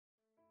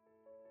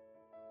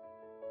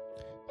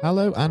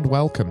Hello and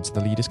welcome to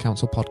the Leaders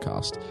Council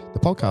podcast, the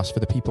podcast for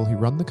the people who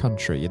run the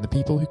country and the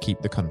people who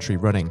keep the country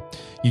running.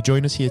 You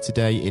join us here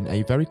today in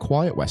a very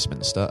quiet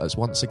Westminster as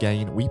once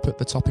again we put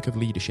the topic of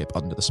leadership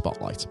under the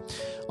spotlight.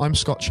 I'm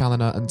Scott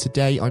Challoner and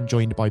today I'm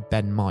joined by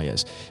Ben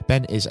Myers.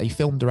 Ben is a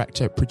film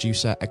director,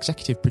 producer,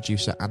 executive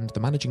producer and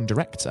the managing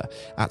director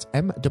at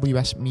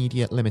MWS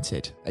Media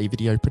Ltd, a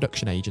video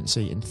production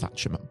agency in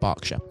Thatcham,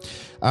 Berkshire.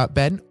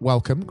 Ben,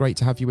 welcome. Great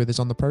to have you with us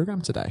on the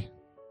programme today.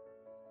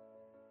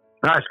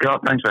 Hi, Scott.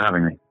 Thanks for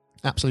having me.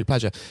 Absolute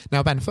pleasure.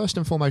 Now, Ben, first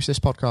and foremost, this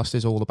podcast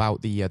is all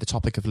about the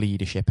topic of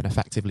leadership and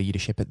effective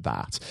leadership at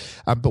that.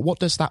 But what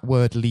does that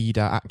word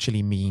leader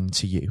actually mean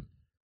to you?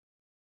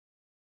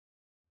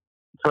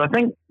 So I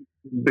think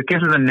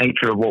because of the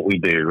nature of what we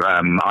do,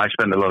 I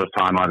spend a lot of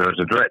time either as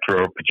a director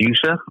or a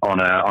producer on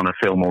a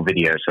film or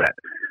video set.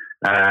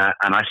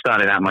 And I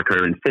started out my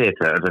career in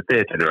theatre as a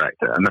theatre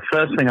director. And the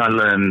first thing I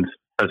learned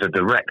as a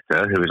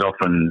director, who is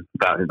often,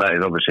 that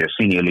is obviously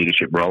a senior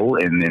leadership role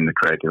in the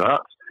creative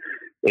arts,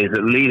 is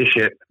that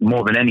leadership,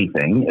 more than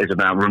anything, is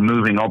about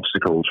removing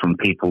obstacles from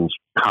people's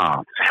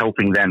paths,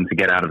 helping them to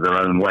get out of their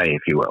own way,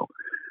 if you will.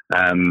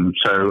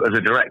 So as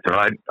a director,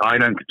 I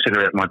don't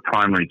consider it my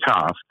primary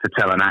task to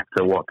tell an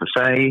actor what to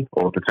say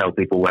or to tell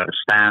people where to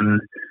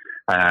stand.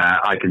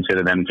 I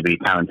consider them to be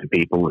talented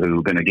people who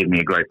are going to give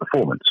me a great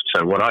performance.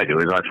 So what I do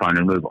is I try and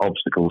remove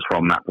obstacles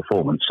from that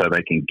performance so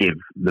they can give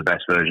the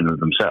best version of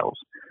themselves.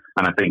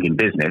 And I think in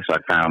business, I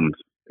found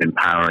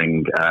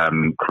empowering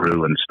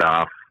crew and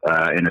staff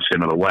in a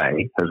similar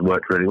way has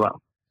worked really well.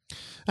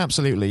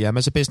 Absolutely.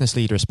 As a business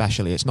leader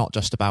especially, it's not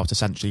just about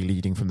essentially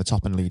leading from the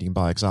top and leading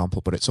by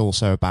example, but it's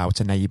also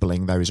about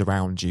enabling those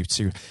around you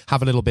to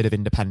have a little bit of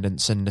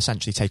independence and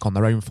essentially take on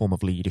their own form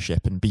of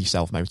leadership and be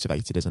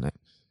self-motivated, isn't it?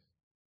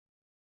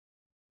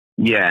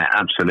 Yeah,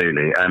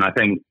 absolutely. And I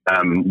think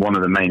one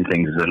of the main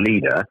things as a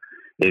leader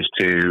is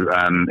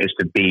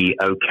to be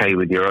okay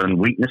with your own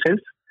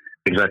weaknesses,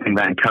 because I think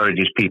that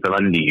encourages people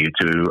under you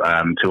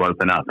to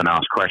open up and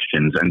ask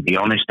questions and be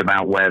honest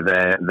about where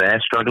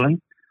they're struggling.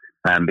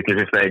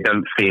 Because if they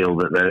don't feel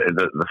that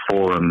the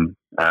forum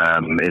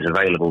is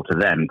available to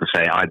them to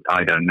say,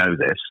 I don't know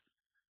this,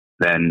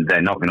 then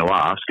they're not going to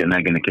ask and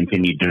they're going to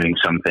continue doing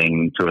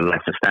something to a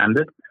lesser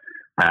standard.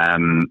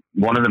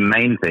 One of the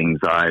main things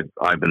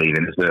I believe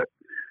in is that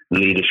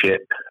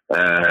leadership,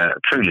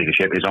 true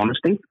leadership, is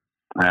honesty.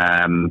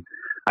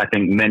 I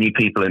think many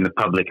people in the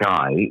public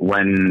eye,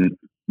 when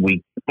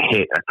we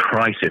hit a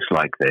crisis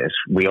like this,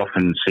 we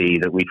often see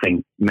that we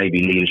think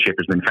maybe leadership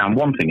has been found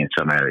wanting in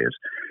some areas.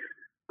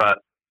 But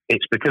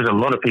it's because a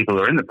lot of people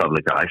who are in the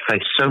public eye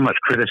face so much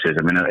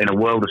criticism in a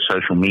world of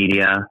social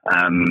media.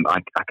 I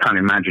can't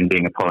imagine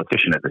being a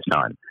politician at this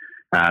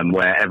time,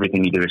 where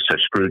everything you do is so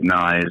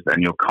scrutinized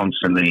and you're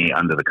constantly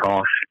under the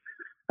cosh.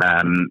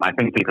 I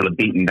think people are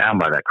beaten down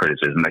by that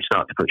criticism. They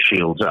start to put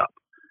shields up.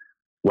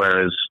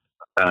 Whereas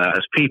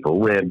as people,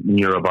 we're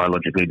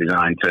neurobiologically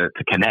designed to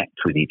connect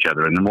with each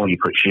other. And the more you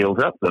put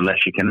shields up, the less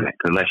you connect,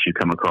 the less you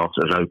come across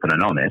as open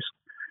and honest.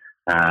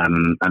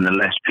 And the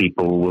less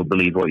people will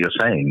believe what you're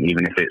saying,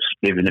 even if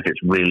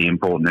it's really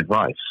important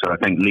advice. So I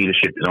think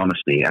leadership is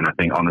honesty, and I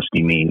think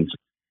honesty means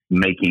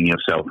making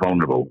yourself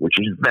vulnerable, which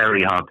is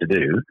very hard to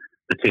do,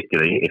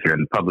 particularly if you're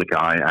in the public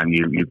eye and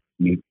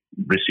you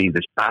receive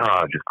this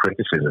barrage of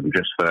criticism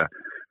just for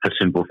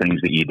simple things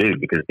that you do,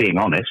 because being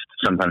honest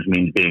sometimes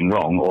means being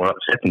wrong or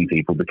upsetting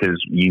people because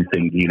you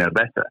think you know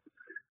better.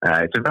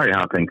 It's a very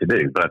hard thing to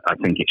do, but I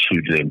think it's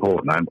hugely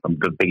important.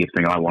 The biggest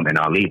thing I want in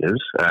our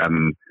leaders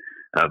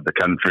of the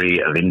country,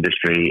 of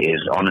industry,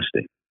 is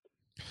honesty.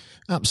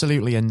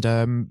 Absolutely,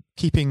 and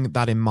keeping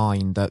that in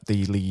mind, that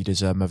the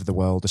leaders of the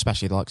world,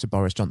 especially the likes of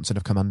Boris Johnson,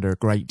 have come under a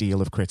great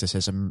deal of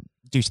criticism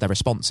due to their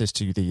responses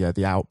to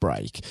the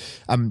outbreak.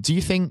 Do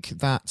you think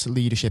that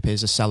leadership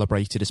is as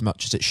celebrated as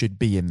much as it should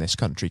be in this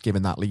country,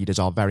 given that leaders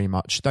are very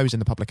much, those in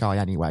the public eye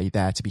anyway,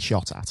 there to be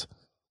shot at?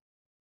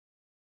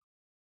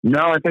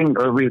 No, I think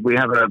we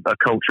have a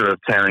culture of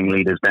tearing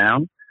leaders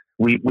down.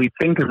 We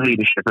think of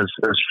leadership as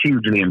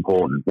hugely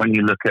important. When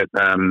you look at,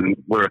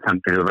 we're a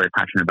country who are very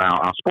passionate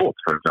about our sports,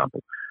 for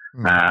example.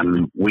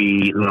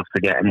 We love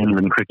to get an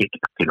England cricket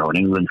captain or an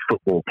England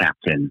football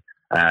captain,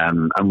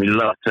 and we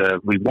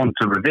want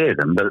to revere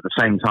them, but at the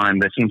same time,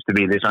 there seems to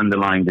be this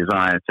underlying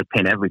desire to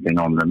pin everything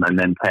on them and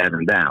then tear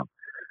them down.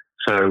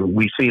 So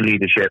we see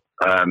leadership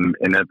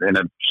in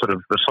a sort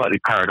of a slightly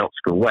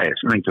paradoxical way.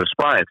 It's something to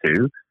aspire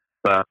to,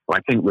 but I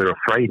think we're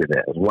afraid of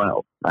it as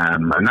well,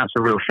 and that's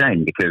a real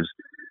shame, because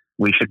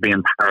we should be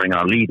empowering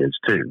our leaders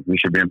too. We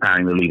should be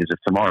empowering the leaders of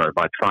tomorrow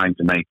by trying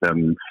to make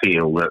them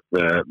feel that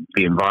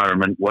the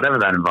environment, whatever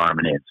that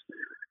environment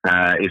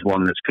is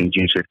one that's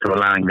conducive to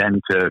allowing them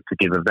to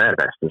give of their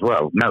best as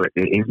well. No, it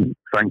isn't,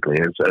 frankly.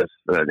 In answer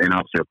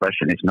to your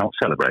question, it's not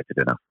celebrated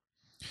enough.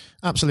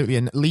 Absolutely.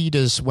 And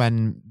leaders,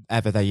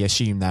 whenever they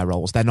assume their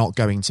roles, they're not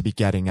going to be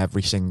getting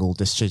every single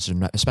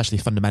decision, especially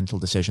fundamental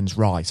decisions,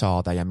 right,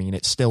 are they? I mean,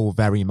 it's still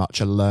very much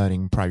a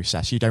learning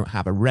process. You don't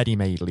have a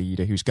ready-made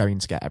leader who's going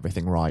to get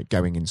everything right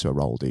going into a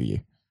role, do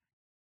you?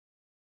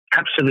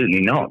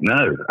 Absolutely not.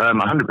 No,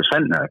 100%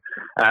 no.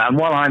 And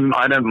while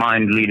I don't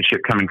mind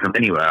leadership coming from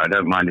anywhere. I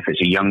don't mind if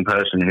it's a young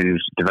person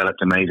who's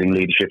developed amazing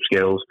leadership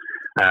skills.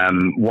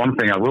 One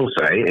thing I will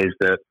say is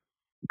that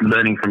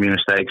learning from your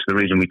mistakes, the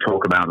reason we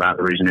talk about that,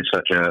 the reason it's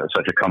such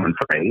a common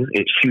phrase,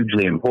 it's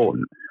hugely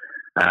important.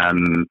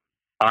 I'm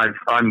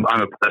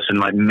a person,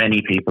 like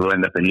many people who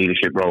end up in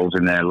leadership roles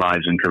in their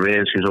lives and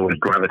careers, who's always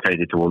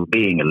gravitated towards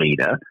being a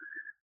leader,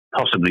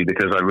 possibly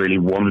because I really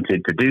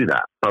wanted to do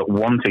that. But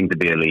wanting to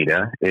be a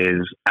leader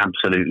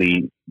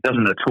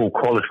doesn't at all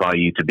qualify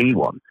you to be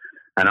one.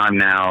 And I'm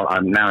now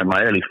in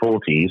my early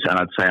 40s, and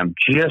I'd say I'm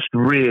just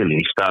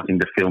really starting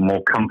to feel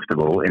more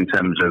comfortable in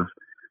terms of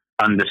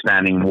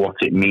understanding what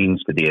it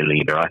means to be a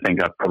leader. I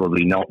think I've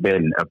probably not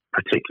been a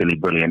particularly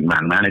brilliant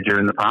man manager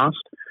in the past.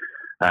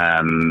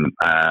 And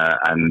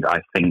I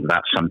think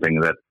that's something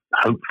that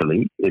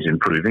hopefully is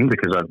improving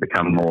because I've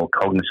become more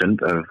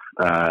cognizant of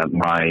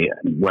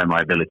where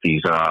my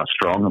abilities are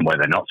strong and where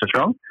they're not so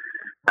strong.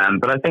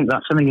 But I think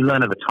that's something you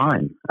learn over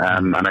time.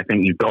 And I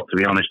think you've got to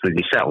be honest with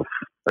yourself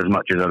as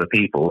much as other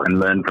people and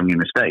learn from your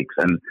mistakes.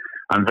 And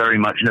I'm very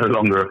much no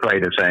longer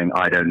afraid of saying,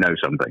 I don't know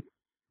something.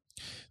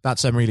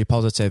 That's really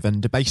positive.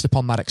 And based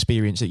upon that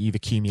experience that you've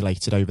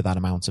accumulated over that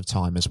amount of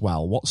time as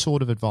well, what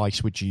sort of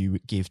advice would you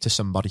give to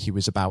somebody who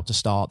was about to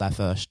start their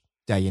first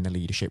day in a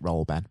leadership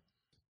role, Ben?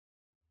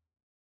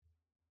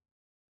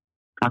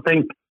 I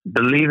think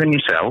believe in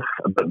yourself,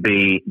 but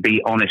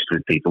be honest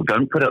with people.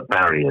 Don't put up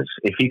barriers.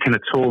 If you can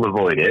at all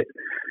avoid it,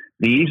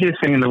 the easiest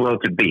thing in the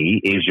world to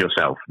be is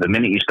yourself. The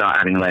minute you start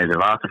adding layers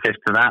of artifice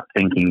to that,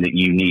 thinking that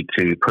you need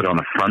to put on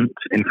a front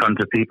in front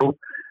of people,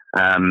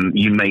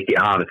 you make it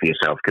harder for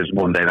yourself because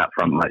one day that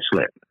front might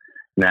slip.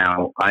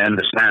 Now, I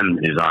understand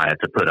the desire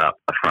to put up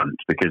a front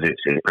because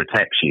it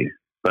protects you.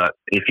 But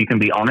if you can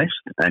be honest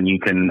and you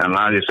can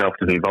allow yourself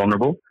to be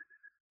vulnerable,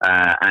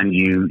 and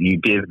you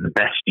give the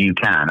best you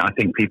can, I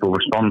think people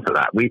respond to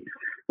that. We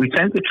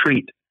tend to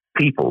treat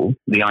people,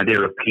 the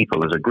idea of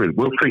people as a group,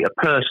 we'll treat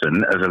a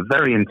person as a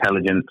very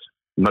intelligent,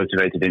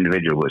 motivated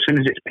individual. As soon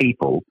as it's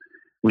people,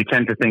 we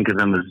tend to think of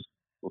them as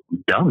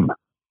dumb.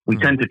 We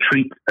tend to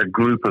treat a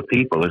group of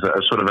people as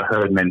a sort of a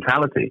herd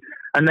mentality.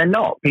 And they're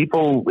not.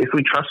 People, if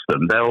we trust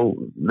them,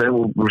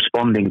 they'll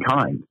respond in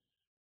kind.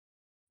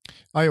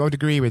 I would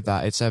agree with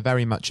that. It's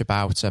very much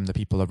about the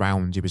people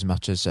around you as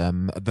much as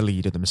the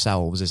leader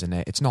themselves, isn't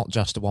it? It's not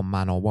just a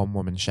one-man or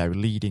one-woman show,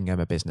 leading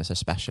a business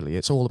especially.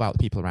 It's all about the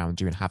people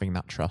around you and having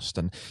that trust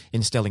and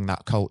instilling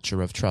that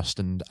culture of trust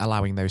and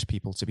allowing those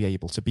people to be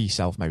able to be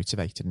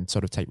self-motivated and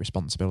sort of take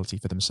responsibility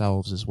for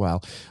themselves as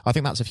well. I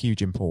think that's of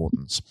huge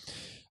importance.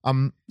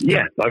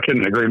 Yeah, I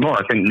couldn't agree more.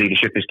 I think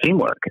leadership is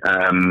teamwork.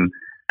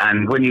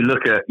 And when you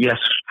look at, yes,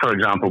 for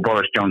example,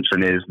 Boris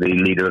Johnson is the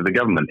leader of the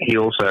government.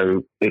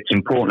 It's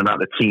important about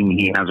the team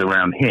he has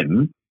around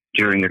him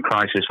during a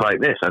crisis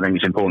like this. I think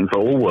it's important for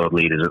all world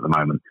leaders at the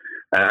moment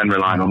and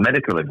relying on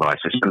medical advice,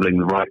 assembling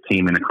the right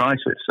team in a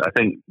crisis. I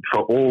think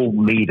for all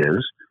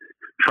leaders,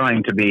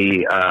 trying to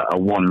be a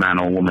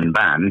one-man or woman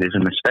band is a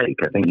mistake.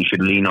 I think you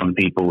should lean on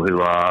people who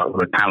are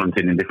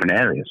talented in different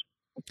areas.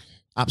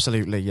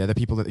 Absolutely, yeah. The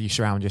people that you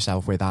surround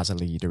yourself with as a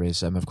leader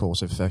is, of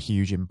course, of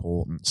huge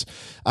importance.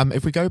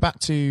 If we go back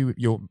to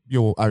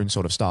your own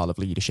sort of style of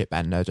leadership,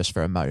 Ben, just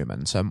for a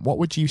moment, what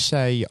would you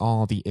say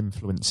are the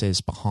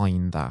influences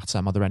behind that?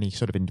 Are there any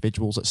sort of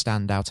individuals that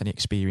stand out, any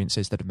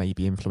experiences that have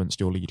maybe influenced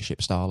your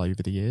leadership style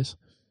over the years?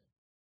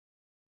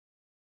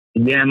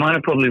 Yeah, mine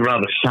are probably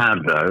rather sad,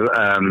 though.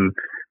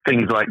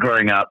 Things like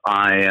growing up,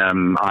 I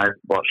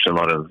watched a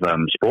lot of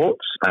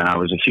sports, and I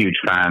was a huge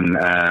fan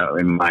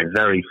in my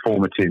very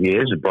formative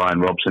years of Brian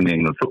Robson, the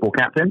England football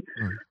captain.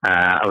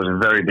 I was a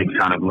very big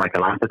fan of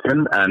Michael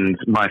Atherton, and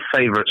my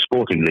favourite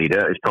sporting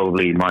leader is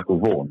probably Michael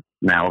Vaughan.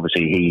 Now,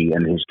 obviously, he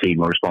and his team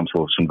were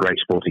responsible for some great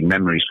sporting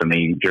memories for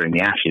me during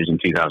the Ashes in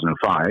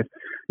 2005,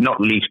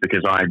 not least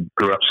because I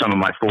grew up, some of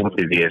my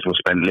formative years were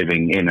spent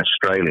living in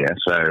Australia,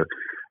 so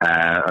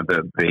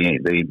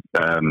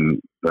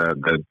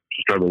the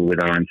struggle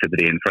with our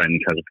amphibian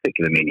friends has a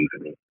particular meaning for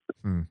me.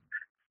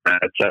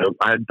 So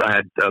I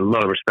had a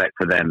lot of respect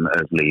for them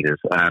as leaders.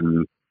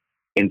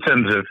 In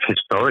terms of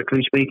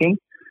historically speaking,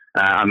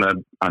 I'm a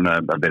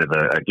bit of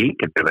a geek,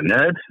 a bit of a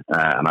nerd,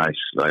 and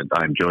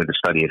I enjoy the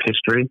study of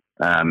history.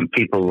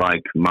 People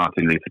like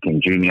Martin Luther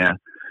King Jr.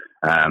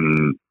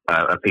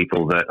 Are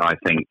people that I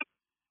think,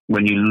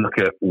 when you look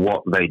at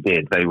what they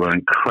did, they were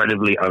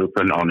incredibly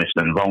open, honest,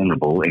 and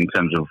vulnerable in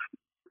terms of,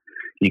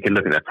 you can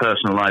look at their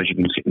personal lives, you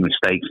can see the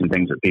mistakes and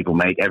things that people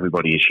make.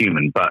 Everybody is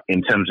human. But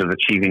in terms of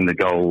achieving the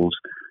goals,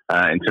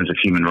 in terms of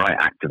human rights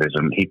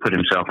activism, he put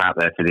himself out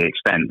there to the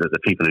extent that the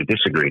people who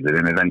disagreed with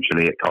him,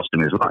 eventually it cost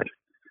him his life.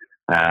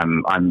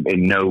 I'm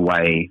in no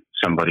way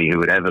somebody who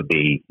would ever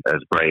be as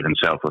brave and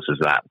selfless as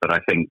that. But I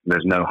think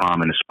there's no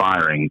harm in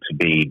aspiring to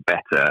be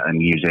better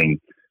and using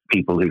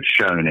people who've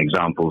shown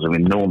examples of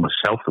enormous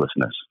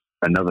selflessness,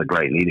 another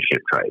great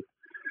leadership trait,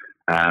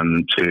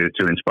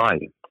 to inspire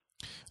you.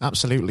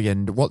 Absolutely.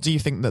 And what do you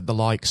think that the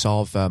likes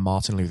of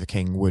Martin Luther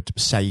King would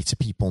say to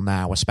people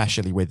now,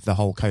 especially with the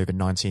whole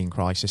COVID-19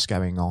 crisis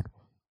going on?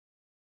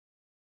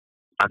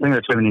 I think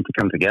that's where we need to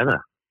come together.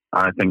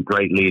 I think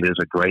great leaders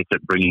are great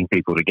at bringing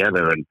people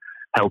together and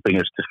helping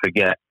us to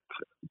forget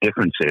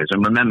differences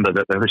and remember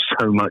that there is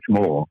so much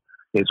more.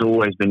 It's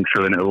always been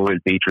true and it will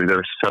always be true. There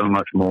is so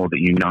much more that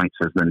unites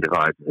us than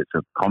divides. It's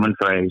a common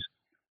phrase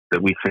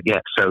that we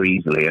forget so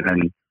easily. And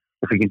then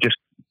if we can just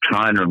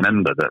try and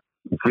remember that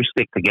if we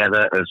stick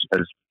together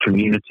as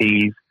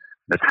communities,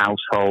 as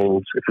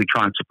households, if we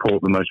try and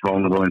support the most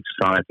vulnerable in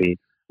society,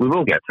 we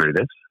will get through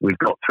this. We've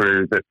got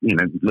through the,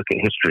 look at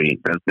history,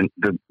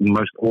 the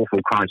most awful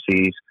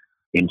crises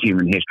in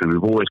human history.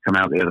 We've always come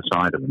out the other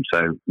side of them.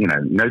 So,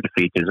 no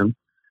defeatism.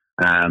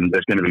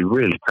 There's going to be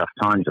really tough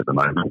times at the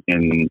moment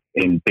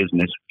in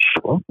business,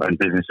 sure, and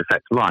business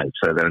affects lives.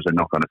 So there's a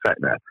knock-on effect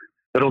there,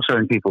 but also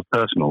in people's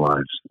personal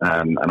lives.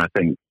 And I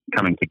think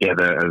coming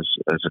together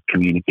as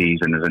communities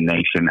and as a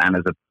nation and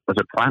as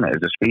a planet,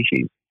 as a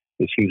species,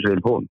 is hugely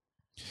important.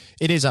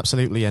 It is,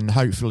 absolutely, and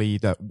hopefully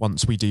that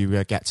once we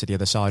do get to the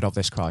other side of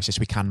this crisis,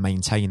 we can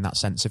maintain that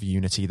sense of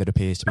unity that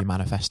appears to be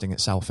manifesting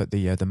itself at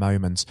the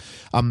moment.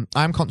 I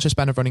am conscious,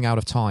 Ben, of running out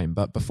of time,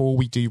 but before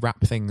we do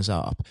wrap things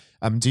up,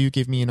 do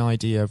give me an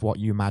idea of what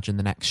you imagine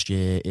the next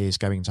year is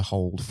going to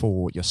hold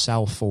for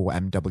yourself, for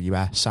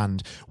MWS,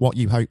 and what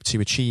you hope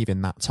to achieve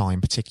in that time,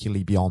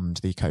 particularly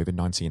beyond the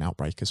COVID-19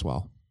 outbreak as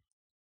well.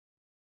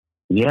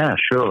 Yeah,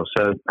 sure.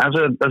 So as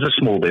a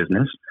small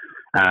business,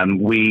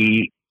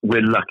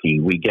 we're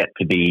lucky. We get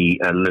to be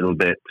a little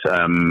bit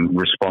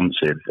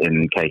responsive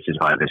in cases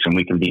like this, and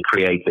we can be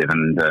creative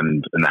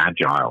and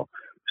agile.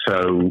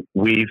 So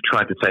we've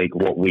tried to take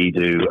what we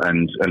do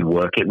and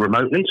work it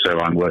remotely. So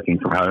I'm working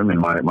from home in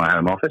my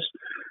home office.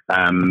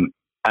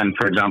 And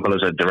for example,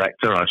 as a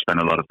director, I've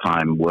spent a lot of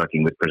time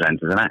working with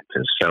presenters and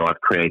actors. So I've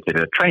created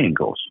a training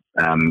course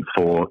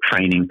for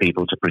training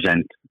people to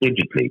present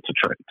digitally,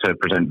 to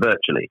present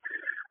virtually.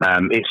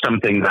 It's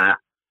something that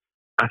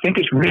I think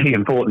it's really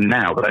important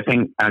now, but I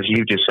think, as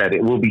you just said,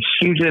 it will be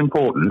hugely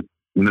important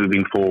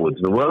moving forward.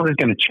 The world is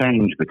going to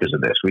change because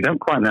of this. We don't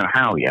quite know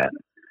how yet,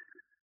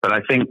 but I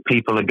think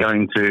people are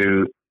going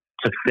to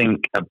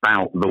think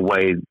about the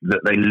way that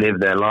they live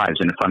their lives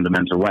in a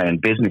fundamental way, and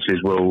businesses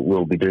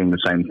will be doing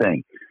the same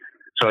thing.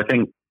 So I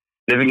think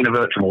living in a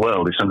virtual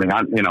world is something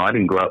I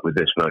didn't grow up with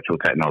this virtual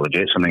technology.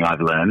 It's something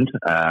I've learned.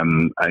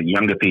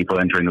 Younger people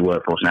entering the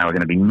workforce now are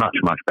going to be much,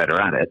 much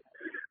better at it.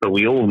 But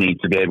we all need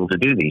to be able to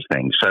do these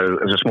things. So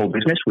as a small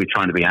business, we're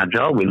trying to be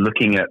agile. We're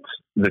looking at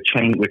the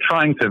change. We're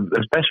trying to,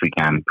 as best we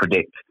can,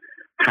 predict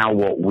how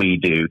what we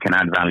do can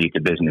add value to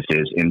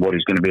businesses in what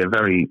is going to be a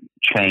very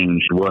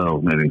changed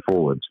world moving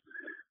forwards.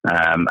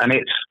 And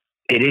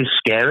it is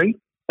scary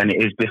and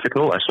it is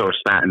difficult. I saw a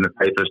stat in the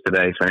papers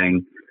today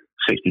saying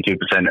 62%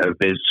 of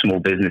small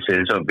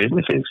businesses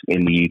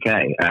in the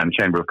UK,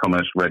 Chamber of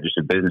Commerce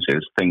registered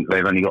businesses, think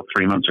they've only got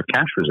 3 months of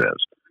cash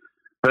reserves.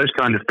 Those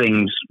kind of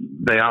things,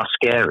 they are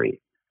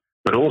scary.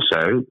 But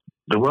also,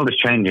 the world is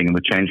changing, and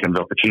with change comes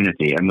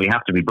opportunity, and we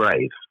have to be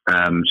brave.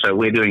 So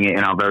we're doing it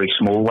in our very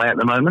small way at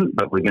the moment,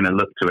 but we're going to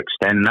look to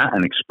extend that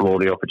and explore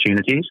the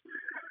opportunities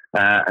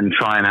and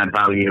try and add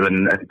value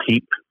and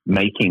keep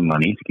making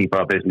money to keep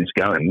our business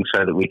going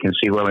so that we can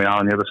see where we are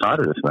on the other side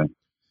of this thing.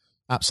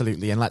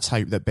 Absolutely, and let's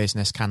hope that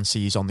business can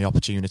seize on the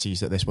opportunities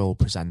that this will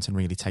present and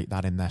really take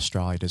that in their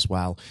stride as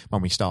well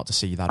when we start to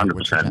see that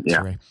upward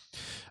trajectory.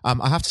 Yeah.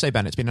 I have to say,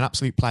 Ben, it's been an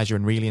absolute pleasure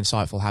and really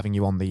insightful having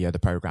you on the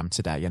programme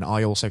today, and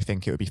I also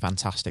think it would be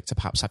fantastic to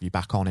perhaps have you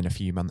back on in a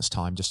few months'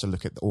 time just to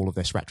look at all of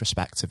this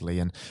retrospectively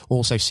and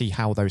also see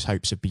how those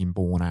hopes have been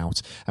borne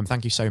out. And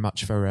thank you so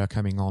much for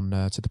coming on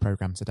to the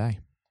programme today.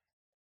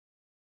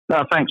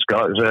 No, thanks,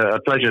 Scott. It was a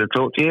pleasure to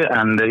talk to you,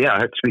 and I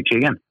hope to speak to you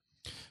again.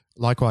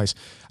 Likewise.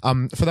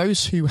 For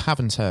those who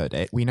haven't heard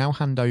it, we now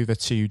hand over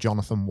to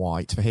Jonathan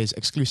White for his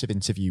exclusive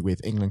interview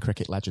with England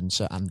cricket legend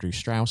Sir Andrew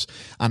Strauss,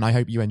 and I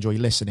hope you enjoy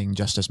listening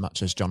just as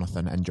much as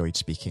Jonathan enjoyed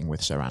speaking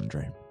with Sir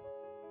Andrew.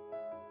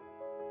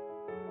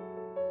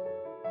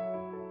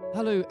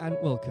 Hello and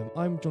welcome.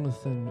 I'm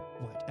Jonathan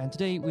White, and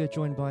today we are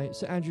joined by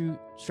Sir Andrew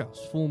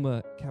Strauss,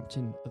 former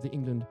captain of the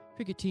England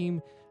cricket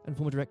team and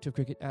former director of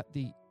cricket at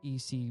the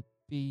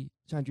ECB.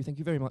 Sir Andrew, thank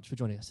you very much for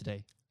joining us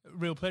today.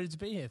 Real pleasure to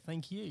be here.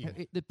 Thank you.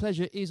 The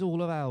pleasure is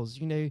all of ours,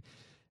 and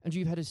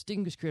you've had a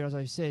distinguished career, as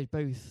I said,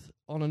 both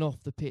on and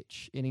off the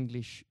pitch in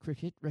English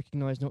cricket,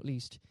 recognised not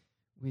least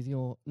with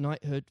your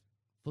knighthood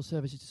for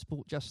services to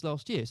sport just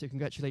last year. So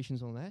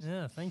congratulations on that.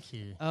 Yeah, thank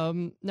you.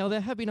 Now,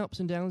 there have been ups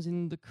and downs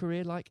in the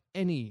career, like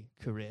any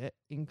career,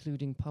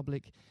 including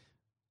public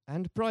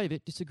and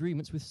private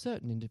disagreements with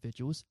certain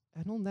individuals.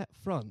 And on that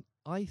front,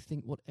 I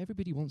think what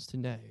everybody wants to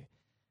know,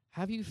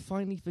 have you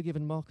finally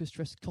forgiven Marcus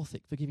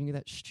Trescothick for giving you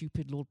that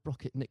stupid Lord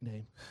Brocket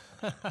nickname?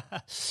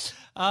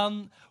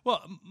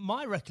 Well,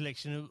 my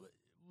recollection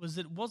was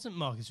that it wasn't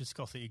Marcus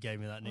Trescothick who gave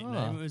me that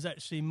nickname. It was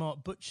actually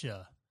Mark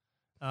Butcher.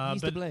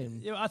 He's to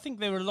blame. I think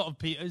there were a lot of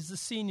people. It was the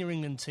senior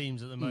England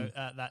teams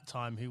at that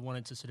time who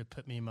wanted to sort of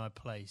put me in my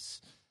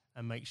place.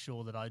 and make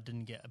sure that I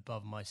didn't get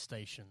above my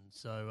station.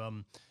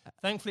 So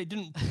thankfully it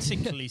didn't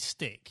particularly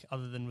stick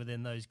other than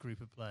within those group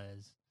of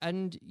players.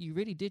 And you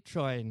really did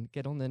try and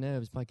get on their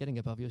nerves by getting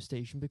above your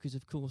station because,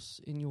 of course,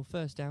 in your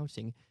first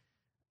outing,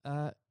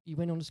 you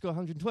went on to score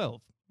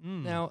 112.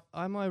 Now,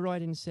 am I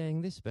right in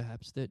saying this,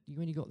 perhaps, that you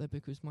only got there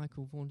because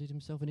Michael Vaughan did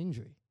himself an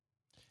injury?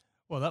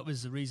 Well, that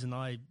was the reason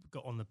I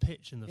got on the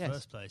pitch in the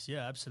first place.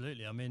 Yeah,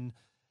 absolutely. I mean,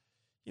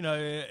 you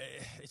know,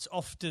 it's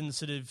often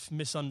sort of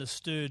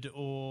misunderstood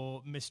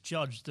or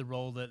misjudged the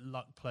role that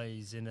luck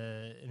plays in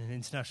an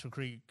international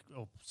cricket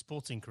or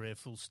sporting career,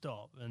 full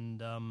stop. And,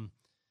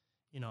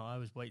 you know, I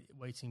was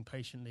waiting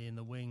patiently in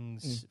the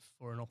wings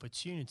for an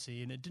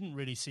opportunity, and it didn't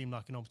really seem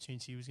like an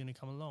opportunity was going to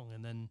come along.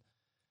 And then,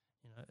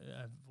 you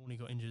know, I've only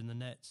got injured in the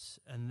nets,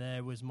 and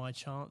there was my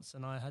chance,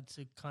 and I had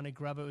to kind of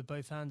grab it with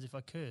both hands if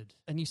I could.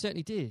 And you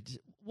certainly did.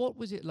 What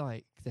was it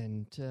like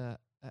then to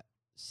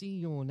see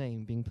your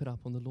name being put up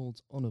on the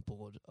Lord's Honour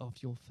Board after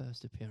your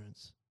first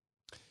appearance?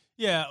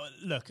 Yeah,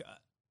 look,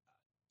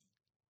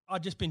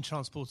 I'd just been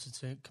transported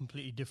to a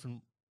completely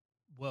different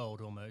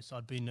world almost.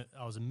 I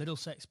was a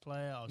Middlesex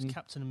player, I was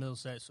captain of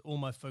Middlesex, all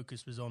my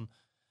focus was on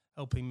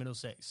helping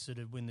Middlesex sort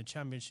of win the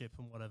championship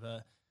and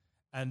whatever.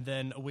 And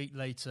then a week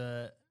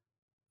later,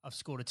 I've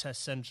scored a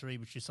test century,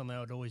 which is something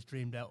I'd always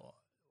dreamed out,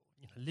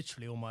 you know,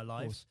 literally all my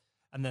life.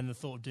 And then the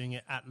thought of doing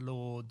it at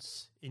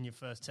Lord's in your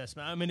first test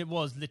match. I mean, it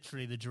was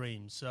literally the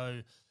dream.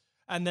 So,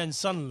 and then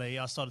suddenly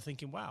I started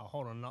thinking, wow,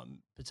 hold on,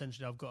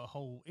 potentially I've got a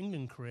whole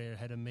England career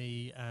ahead of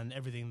me and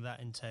everything that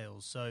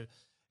entails. So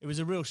it was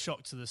a real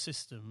shock to the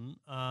system.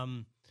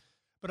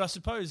 But I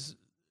suppose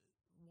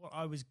what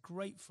I was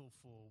grateful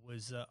for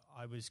was that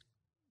I was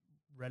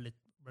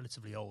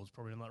relatively old,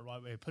 probably not the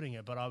right way of putting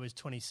it, but I was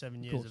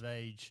 27 years of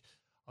age.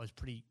 I was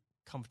pretty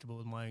comfortable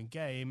with my own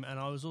game. And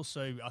I was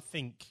also, I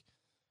think,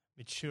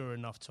 mature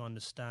enough to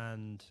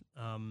understand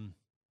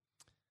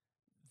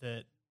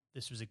that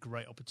this was a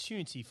great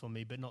opportunity for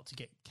me, but not to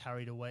get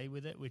carried away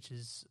with it, which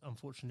is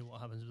unfortunately what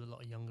happens with a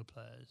lot of younger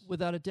players.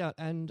 Without a doubt.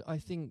 And I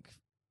think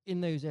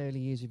in those early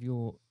years of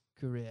your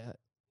career,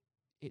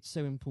 it's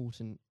so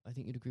important, I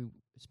think you'd agree,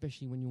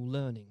 especially when you're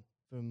learning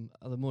from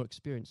other more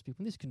experienced people,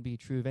 and this can be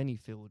true of any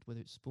field, whether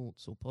it's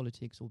sports or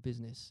politics or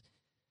business,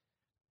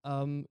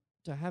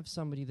 to have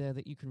somebody there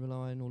that you can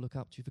rely on or look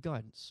up to for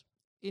guidance.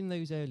 In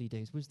those early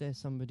days, was there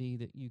somebody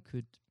that you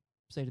could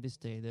say to this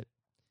day that,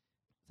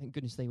 thank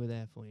goodness they were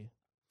there for you?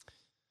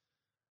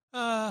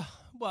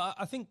 Well,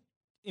 I think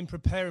in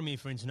preparing me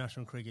for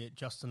international cricket,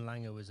 Justin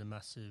Langer was a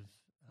massive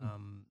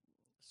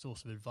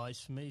source of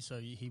advice for me. So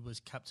he was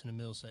captain of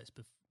Middlesex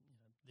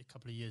a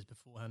couple of years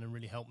beforehand and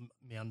really helped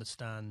me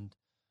understand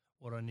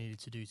what I needed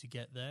to do to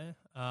get there.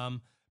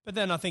 But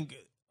then I think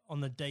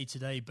on the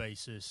day-to-day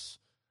basis,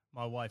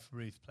 my wife,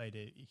 Ruth, played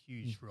a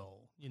huge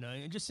role, you know,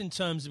 just in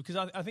terms of,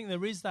 because I think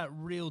there is that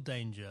real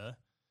danger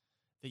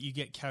that you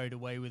get carried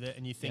away with it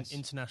and you think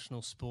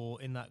international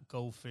sport in that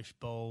goldfish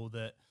bowl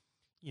that,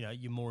 you know,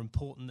 you're more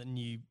important than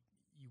you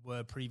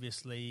were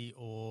previously,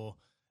 or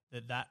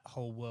that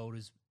whole world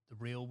is the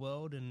real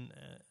world. And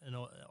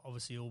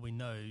obviously all we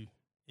know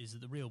is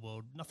that the real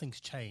world, nothing's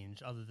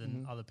changed other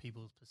than other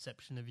people's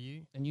perception of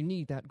you. And you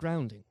need that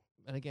grounding.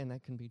 And again,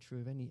 that can be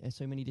true of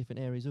so many different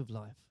areas of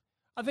life.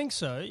 I think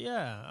so,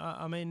 yeah.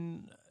 I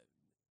mean,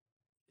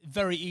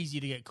 very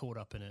easy to get caught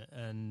up in it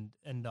and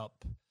end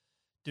up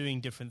doing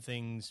different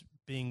things,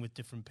 being with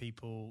different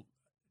people,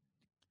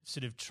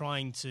 sort of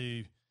trying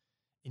to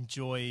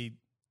enjoy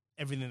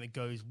everything that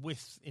goes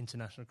with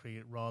international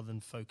cricket rather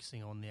than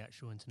focusing on the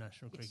actual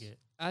international cricket.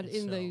 And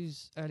itself. In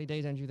those early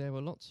days, Andrew, there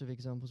were lots of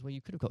examples where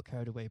you could have got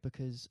carried away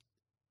because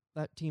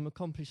that team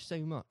accomplished so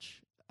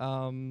much.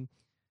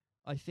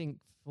 I think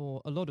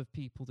for a lot of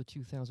people, the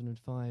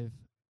 2005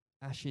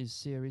 Ashes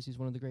series is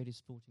one of the greatest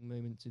sporting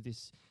moments of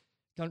this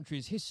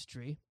country's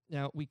history.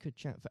 Now, we could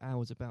chat for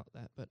hours about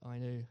that, but I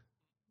know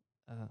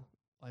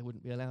I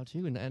wouldn't be allowed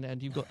to,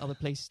 and you've got other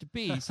places to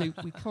be, so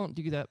we can't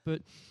do that.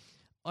 But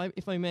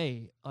if I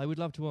may, I would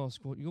love to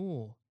ask what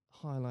your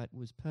highlight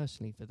was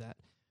personally for that,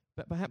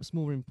 but perhaps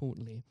more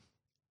importantly,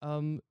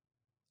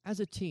 as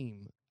a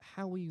team,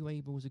 how were you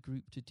able as a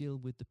group to deal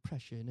with the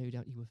pressure no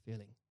doubt you were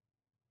feeling?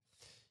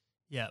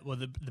 Yeah, well,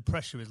 the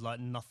pressure is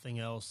like nothing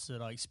else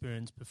that I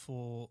experienced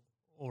before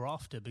or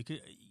after, because,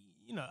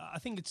 you know, I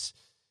think it's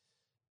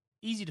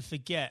easy to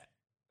forget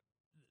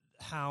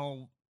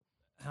how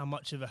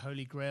much of a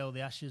holy grail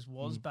the Ashes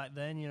was back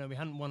then. You know, we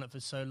hadn't won it for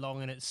so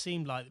long, and it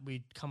seemed like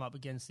we'd come up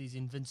against these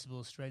invincible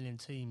Australian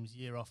teams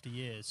year after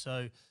year.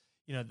 So,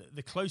 you know,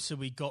 the closer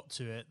we got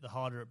to it, the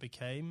harder it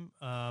became.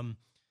 I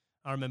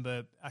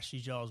remember Ashley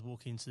Giles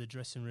walking into the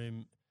dressing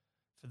room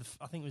for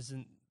I think it was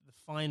in the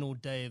final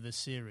day of the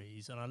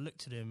series, and I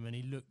looked at him and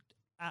he looked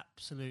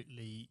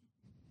absolutely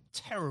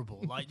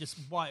terrible, like just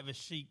white of a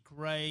sheet,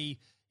 grey.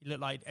 He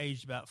looked like he'd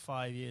aged about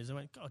 5 years. I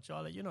went, God,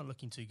 Charlie, you're not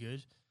looking too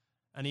good.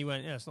 And he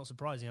went, yeah, it's not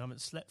surprising. I haven't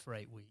slept for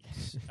 8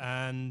 weeks.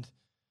 And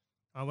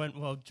I went,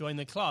 well, join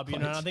the club. You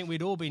know, and I think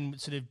we'd all been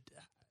sort of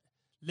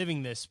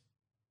living this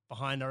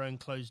behind our own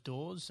closed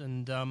doors.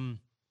 And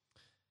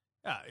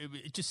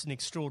It's just an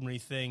extraordinary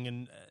thing,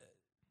 and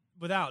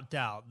without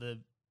doubt, the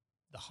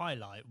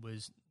highlight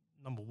was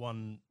number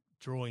one,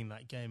 drawing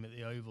that game at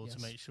the Oval to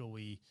make sure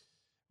we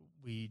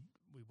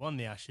won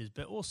the Ashes,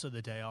 but also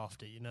the day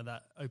after.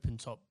 That open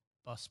top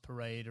bus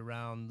parade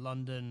around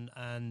London,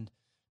 and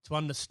to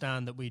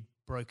understand that we'd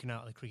broken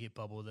out of the cricket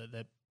bubble,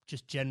 that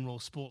just general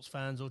sports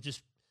fans or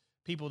just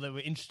people that were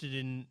interested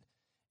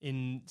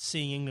in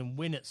seeing England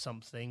win at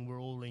something were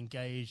all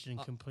engaged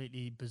and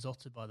completely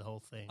besotted by the whole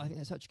thing. I think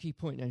that's such a key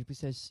point now,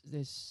 because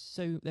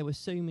there were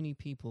so many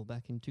people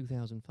back in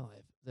 2005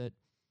 that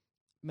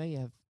may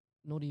have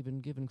not even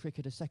given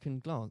cricket a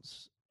second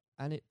glance,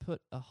 and it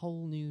put a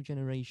whole new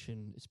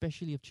generation,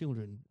 especially of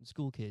children,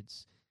 school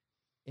kids,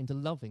 into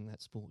loving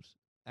that sport.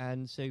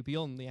 And so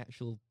beyond the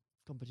actual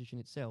competition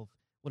itself,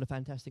 what a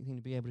fantastic thing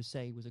to be able to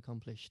say was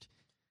accomplished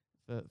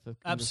for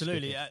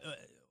absolutely.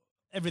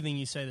 Everything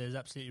you say there is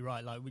absolutely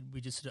right. Like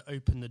we just sort of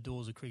opened the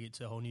doors of cricket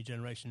to a whole new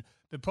generation.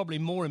 But probably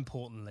more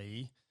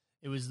importantly,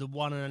 it was the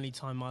one and only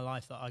time in my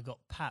life that I got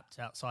papped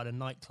outside a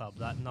nightclub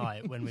that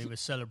night when we were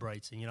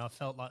celebrating. I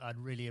felt like I'd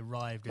really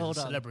arrived as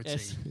a celebrity.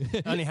 Yes.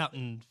 It only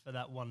happened for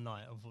that one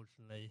night,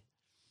 unfortunately.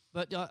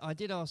 But I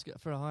did ask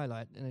for a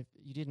highlight, and if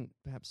you didn't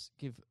perhaps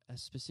give a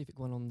specific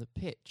one on the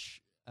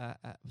pitch,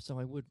 so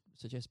I would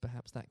suggest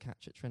perhaps that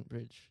catch at Trent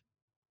Bridge.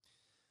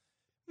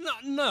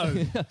 No.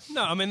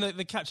 I mean,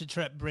 the catch at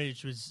Trent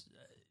Bridge was,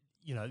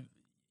 you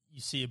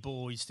see a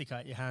ball, you stick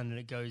out your hand and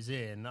it goes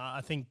in.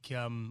 I think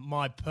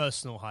my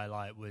personal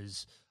highlight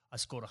was I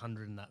scored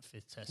 100 in that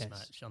fifth Test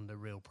match under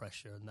real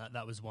pressure, and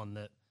that was one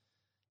that,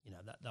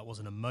 that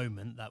wasn't a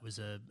moment, that was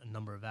a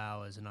number of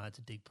hours, and I had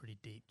to dig pretty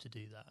deep to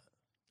do that.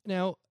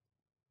 Now,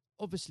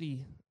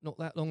 obviously, not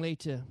that long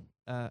later,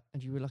 and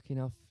you were lucky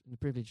enough and the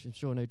privilege, I'm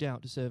sure, no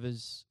doubt, to serve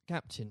as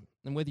captain.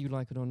 And whether you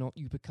like it or not,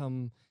 you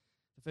become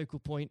the focal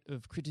point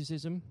of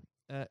criticism.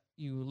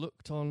 You were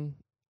looked on,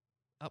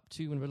 up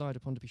to, and relied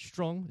upon to be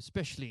strong,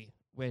 especially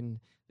when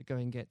the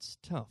going gets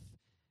tough.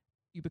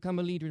 You become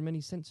a leader in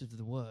many senses of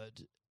the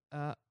word.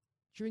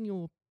 During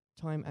your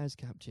time as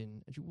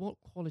captain, what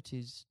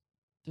qualities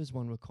does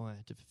one require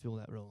to fulfill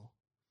that role?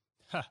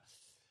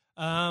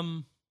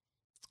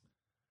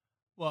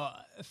 Well,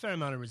 a fair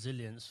amount of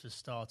resilience for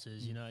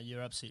starters.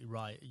 You're absolutely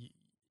right.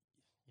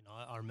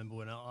 I remember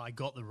when I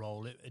got the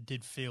role, it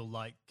did feel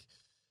like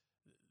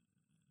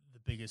the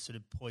biggest sort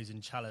of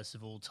poison chalice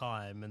of all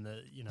time, and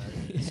that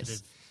sort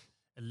of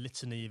a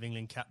litany of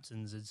England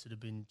captains had sort of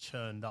been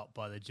churned up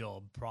by the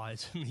job prior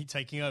to me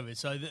taking over.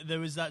 So there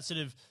was that sort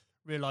of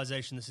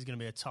realization this is going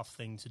to be a tough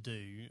thing to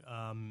do,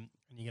 and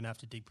you're going to have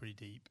to dig pretty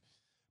deep.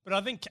 But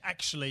I think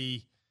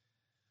actually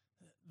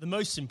the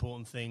most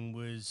important thing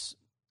was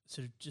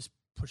sort of just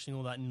pushing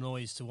all that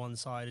noise to one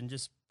side and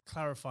just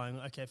clarifying,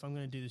 okay, if I'm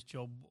going to do this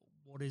job,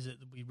 what is it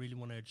that we really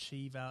want to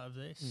achieve out of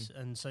this?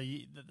 And so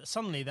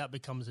suddenly that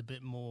becomes a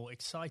bit more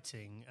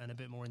exciting and a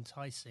bit more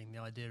enticing, the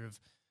idea of,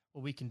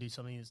 well, we can do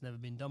something that's never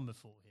been done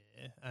before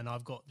here, and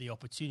I've got the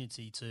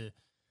opportunity to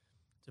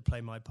play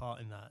my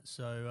part in that.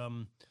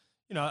 So,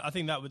 I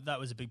think that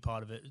was a big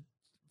part of it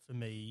for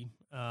me.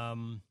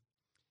 I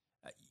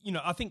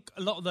think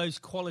a lot of those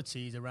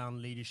qualities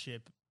around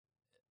leadership,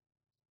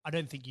 I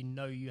don't think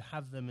you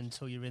have them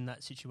until you're in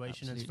that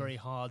situation. Absolutely. And it's very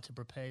hard to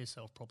prepare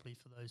yourself properly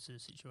for those sort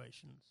of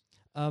situations.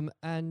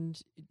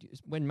 And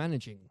when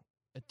managing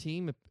a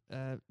team,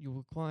 you're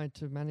required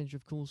to manage,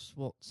 of course,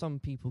 what some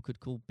people could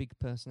call big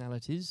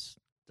personalities.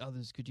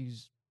 Others could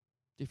use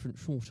different,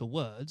 shorter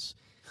words.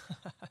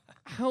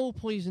 How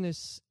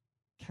poisonous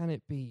can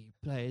it be,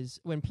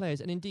 when players,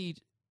 and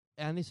indeed,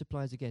 and this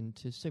applies again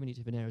to so many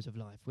different areas of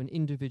life, when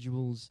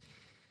individuals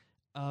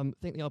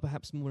think they are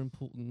perhaps more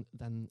important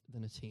than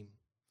a team?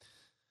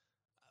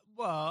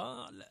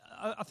 Well,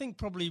 I think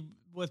probably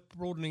worth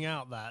broadening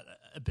out that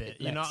a bit.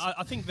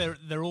 I think there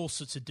are all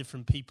sorts of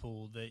different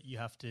people that you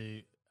have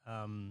to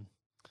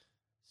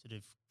sort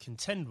of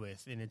contend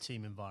with in a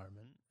team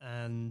environment,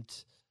 and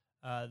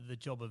the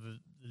job of the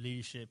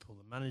leadership or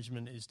the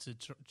management is to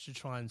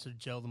try and sort of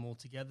gel them all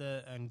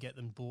together and get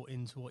them bought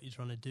into what you're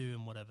trying to do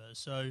and whatever.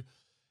 So,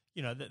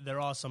 there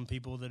are some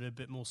people that are a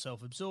bit more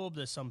self-absorbed.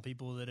 There's some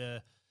people that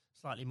are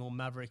slightly more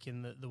maverick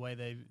in the way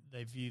they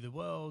view the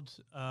world.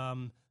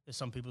 There's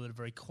some people that are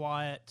very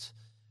quiet.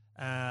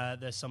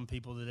 There's some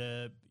people that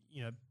are,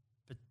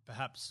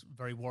 perhaps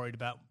very worried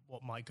about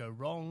what might go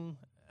wrong.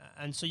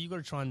 And so you've got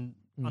to try and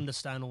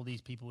understand all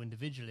these people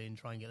individually and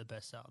try and get the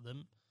best out of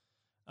them.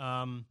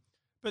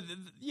 But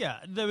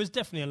there was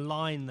definitely a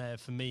line there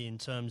for me in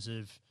terms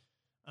of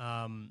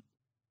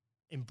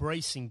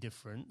embracing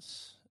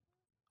difference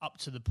up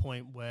to the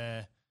point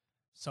where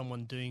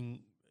someone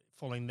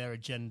following their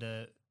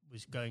agenda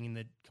was going in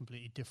a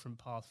completely different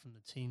path from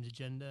the team's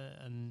agenda.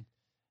 And,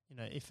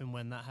 if and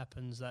when that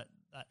happens, that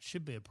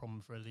should be a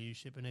problem for a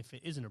leadership. And if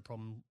it isn't a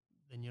problem,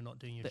 then you're not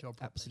doing your job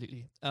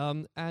properly.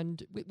 Absolutely.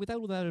 And with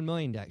all that in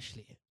mind,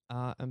 actually,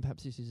 and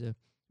perhaps this is a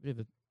bit of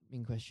a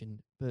mean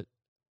question, but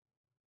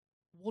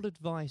what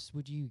advice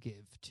would you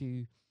give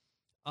to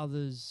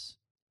others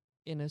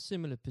in a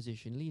similar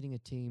position, leading a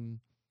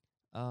team,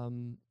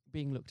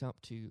 being looked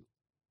up to?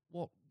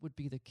 what would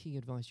be the key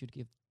advice you'd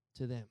give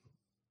to them,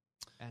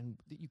 and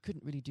that you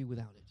couldn't really do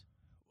without it?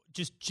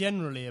 Just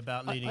generally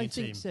about leading a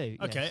team? I think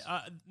so, Okay,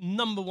 yes.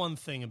 Number one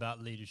thing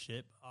about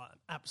leadership, I'm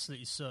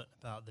absolutely certain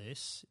about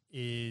this,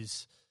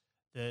 is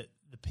that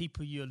the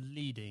people you're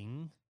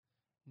leading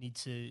need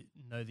to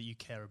know that you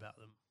care about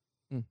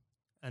them.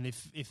 And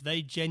if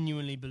they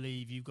genuinely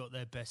believe you've got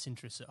their best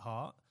interests at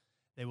heart,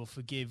 they will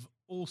forgive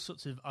all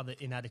sorts of other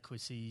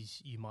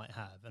inadequacies you might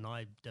have. And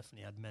I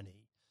definitely had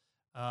many.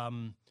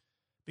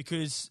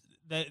 Because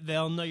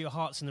they'll know your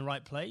heart's in the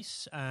right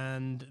place,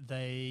 and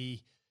they'll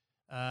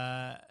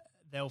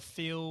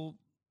feel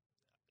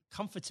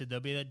comforted.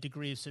 There'll be a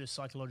degree of sort of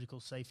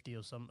psychological safety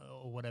or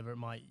whatever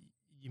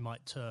you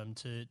might term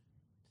to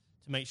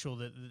make sure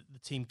that the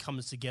team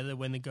comes together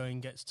when the going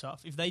gets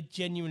tough. If they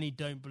genuinely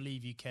don't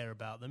believe you care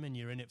about them and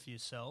you're in it for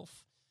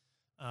yourself,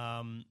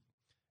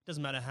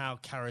 doesn't matter how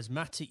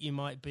charismatic you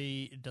might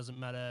be. It doesn't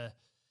matter,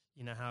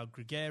 how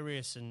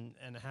gregarious and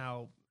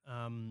how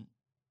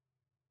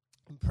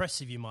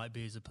impressive you might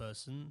be as a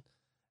person.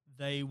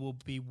 They will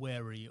be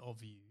wary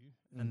of you,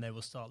 and they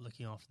will start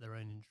looking after their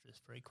own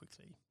interests very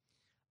quickly.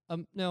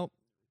 Now,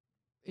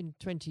 in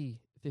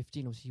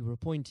 2015, obviously, you were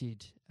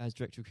appointed as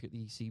director of cricket at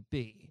the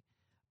ECB.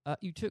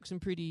 You took some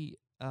pretty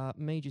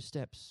major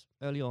steps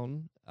early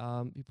on.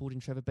 You brought in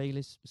Trevor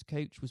Bayliss as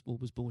coach,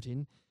 was brought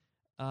in.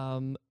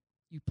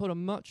 You put a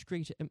much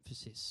greater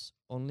emphasis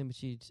on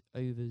limited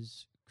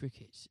overs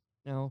cricket.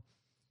 Now,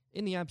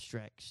 in the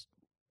abstract,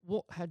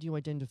 what had you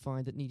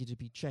identified that needed to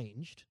be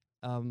changed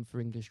for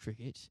English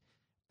cricket?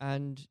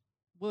 And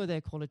were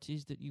there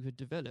qualities that you had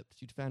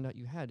developed, you'd found out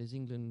you had as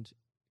England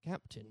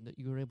captain, that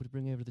you were able to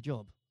bring over the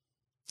job?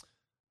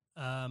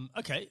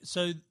 Okay,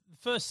 so the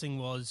first thing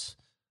was,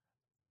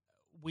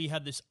 we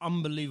had this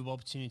unbelievable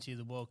opportunity of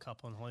the World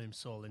Cup on home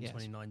soil in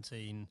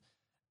 2019.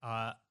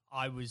 I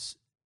was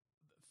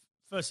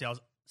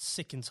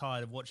sick and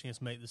tired of watching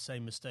us make the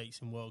same mistakes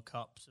in World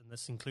Cups, and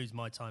this includes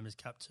my time as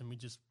captain. We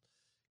just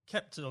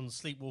kept on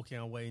sleepwalking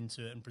our way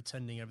into it and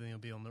pretending everything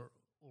would be all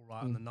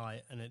right on the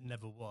night, and it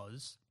never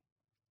was.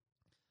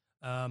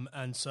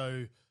 And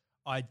so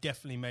I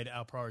definitely made it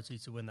our priority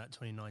to win that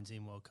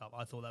 2019 World Cup.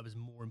 I thought that was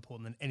more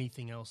important than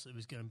anything else that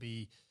was going to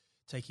be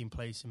taking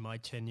place in my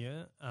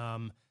tenure.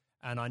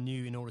 And I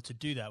knew in order to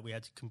do that, we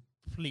had to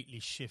completely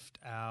shift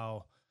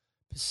our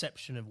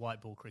perception of white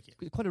ball cricket.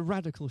 Quite a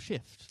radical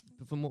shift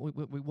from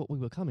what we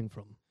were coming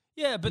from.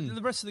 Yeah, but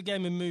the rest of the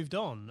game had moved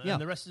on. Yeah.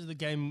 And the rest of the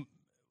game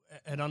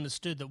had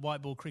understood that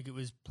white ball cricket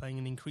was playing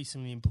an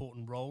increasingly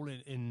important role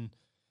in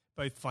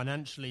both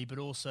financially, but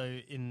also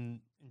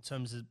in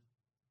terms of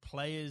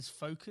players'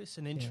 focus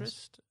and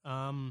interest. Yes.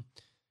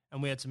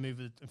 And we had to move.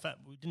 In fact,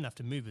 we didn't have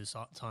to move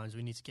at times.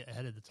 We need to get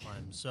ahead of the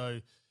time.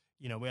 So,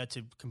 we had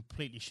to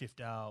completely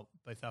shift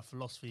both our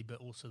philosophy, but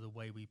also the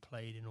way we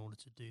played in order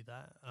to do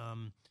that.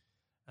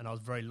 And I was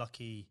very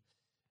lucky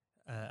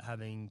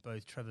having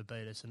both Trevor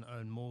Bayliss and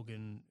Owen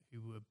Morgan,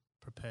 who were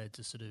prepared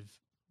to sort of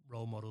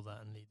role model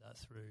that and lead that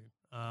through.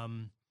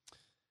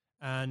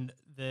 And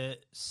the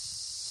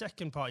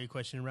second part of your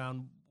question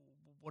around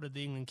what had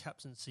the England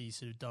captaincy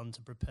sort of done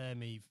to prepare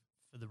me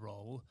for the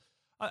role,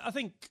 I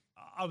think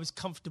I was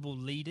comfortable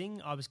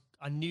leading.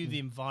 I knew the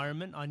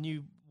environment. I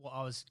knew what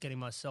I was getting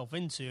myself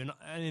into.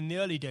 And in the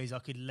early days, I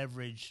could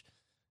leverage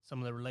some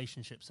of the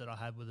relationships that I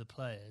had with the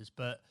players.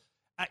 But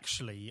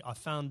actually, I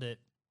found it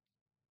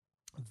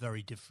a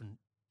very different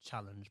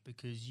challenge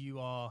because you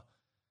are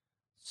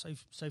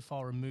so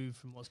far removed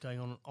from what's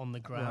going on the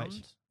ground.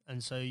 Right.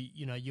 And so,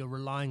 you're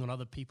relying on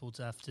other people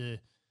to have to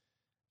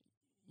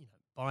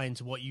buy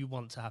into what you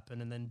want to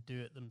happen and then do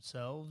it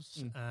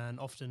themselves. And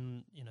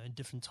often, in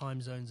different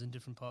time zones in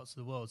different parts of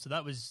the world. So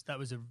that was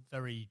a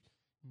very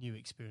new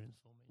experience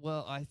for me.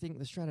 Well, I think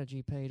the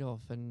strategy paid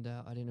off, and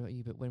I don't know about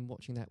you, but when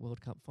watching that World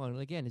Cup final,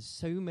 again, as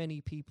so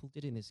many people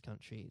did in this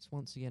country, it's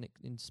once again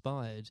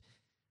inspired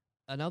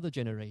another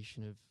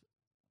generation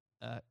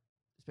of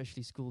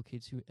especially school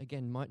kids who,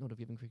 again, might not have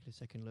given cricket a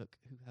second look,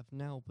 who have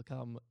now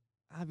become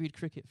avid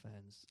cricket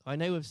fans. I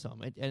know of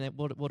some, and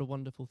what a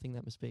wonderful thing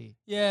that must be.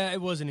 Yeah,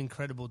 it was an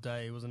incredible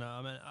day, wasn't it?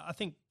 I mean, I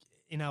think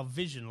in our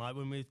vision, like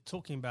when we're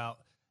talking about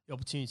the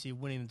opportunity of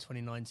winning the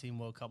 2019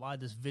 World Cup, I had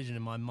this vision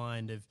in my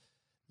mind of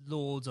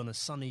Lords on a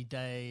sunny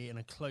day and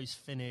a close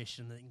finish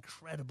and the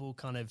incredible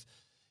kind of,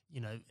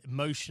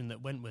 emotion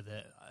that went with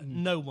it.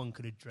 No one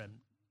could have dreamt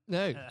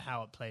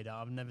how it played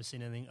out. I've never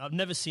seen anything. I've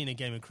never seen a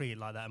game of cricket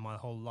like that in my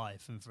whole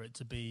life, and for it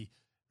to be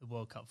the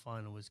World Cup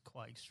final was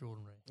quite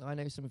extraordinary. I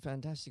know some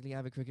fantastically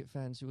avid cricket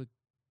fans who were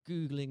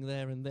Googling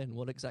there and then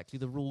what exactly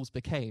the rules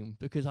became,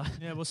 because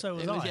so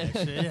was I,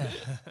 actually, yeah.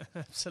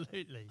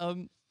 Absolutely.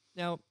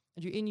 Now,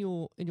 Andrew, in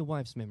your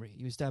wife's memory,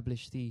 you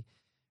established the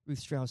Ruth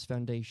Strauss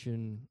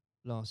Foundation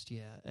last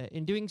year.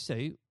 In doing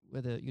so,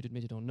 whether you'd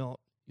admit it or not,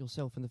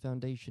 yourself and the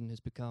foundation has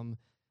become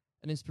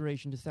an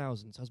inspiration to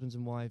thousands, husbands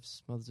and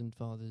wives, mothers and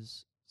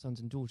fathers, sons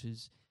and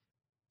daughters.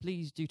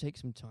 Please do take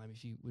some time,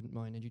 if you wouldn't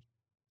mind, and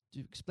to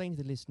explain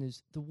to the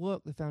listeners the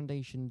work the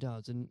foundation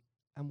does and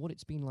what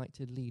it's been like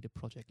to lead a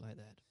project like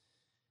that.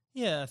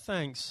 Yeah,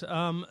 thanks.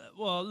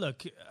 Well,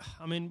 look,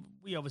 I mean,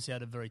 we obviously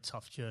had a very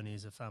tough journey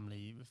as a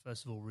family.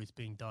 First of all, Ruth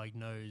being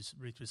diagnosed.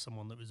 Ruth was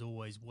someone that was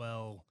always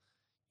well.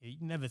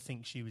 You'd never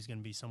think she was going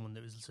to be someone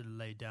that was sort of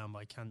laid down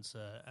by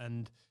cancer.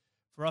 And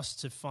for us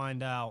to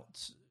find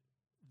out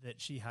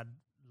that she had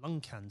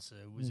lung cancer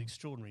was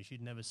extraordinary.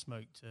 She'd never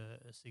smoked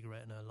a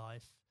cigarette in her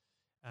life.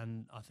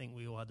 And I think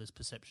we all had this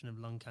perception of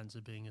lung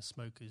cancer being a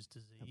smoker's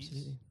disease.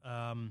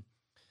 Absolutely.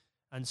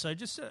 And so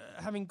just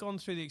having gone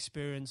through the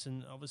experience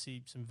and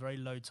obviously some very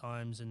low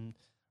times and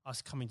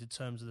us coming to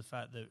terms with the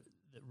fact that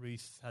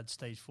Ruth had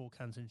stage 4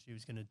 cancer and she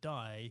was going to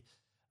die,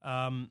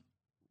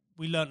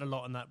 we learnt a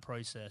lot in that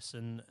process.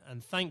 And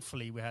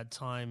thankfully we had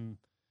time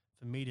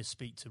for me to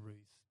speak to Ruth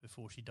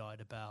before she died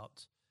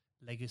about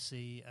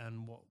legacy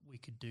and what we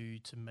could do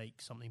to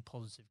make something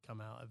positive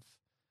come out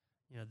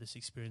of, this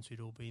experience we'd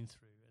all been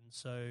through. And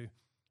so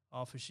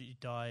after she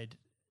died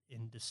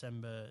in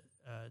December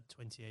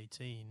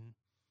 2018,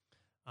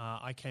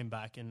 I came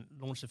back and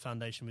launched a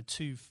foundation with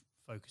two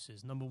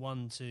focuses. Number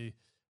one, to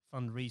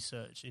fund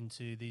research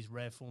into these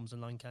rare forms of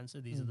lung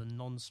cancer. These are the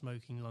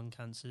non-smoking lung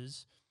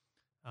cancers.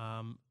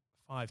 5,000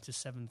 to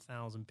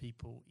 7,000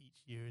 people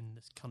each year in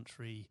this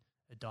country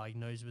are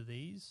diagnosed with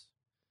these.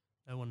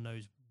 No one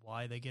knows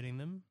why they're getting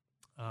them,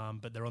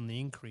 but they're on the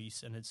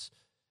increase, and it's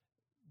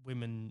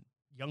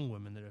young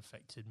women that are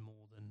affected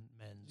more than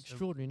men.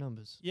 Extraordinary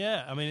numbers.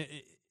 Yeah, I mean,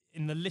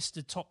 in the list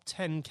of top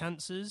 10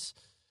 cancers,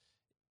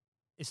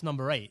 it's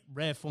number 8.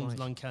 Rare forms of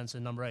lung cancer,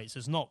 number 8. So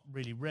it's not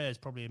really rare. It's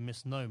probably a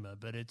misnomer,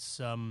 but it's,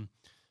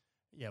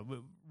 we're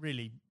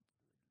really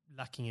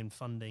lacking in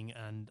funding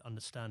and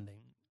understanding.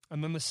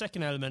 And then the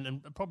second element,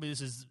 and probably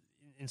this is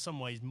in some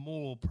ways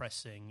more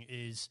pressing,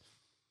 is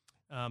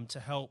to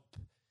help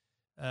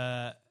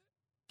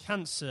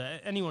cancer,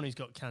 anyone who's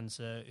got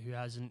cancer who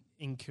has an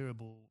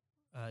incurable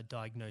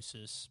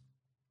diagnosis,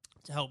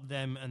 to help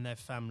them and their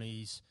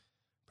families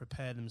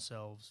prepare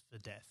themselves for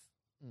death.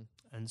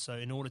 And so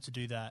in order to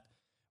do that,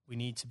 we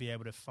need to be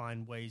able to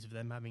find ways of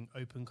them having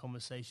open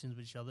conversations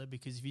with each other,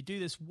 because if you do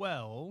this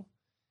well,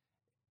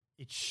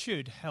 it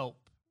should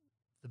help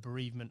the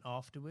bereavement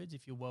afterwards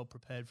if you're well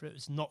prepared for it.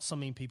 It's not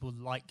something people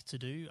like to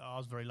do. I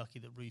was very lucky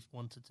that Ruth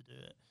wanted to do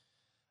it.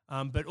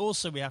 But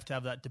also we have to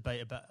have that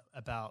debate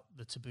about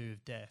the taboo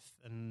of death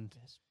and,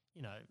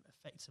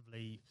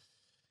 effectively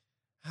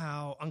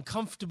how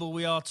uncomfortable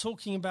we are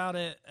talking about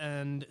it,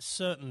 and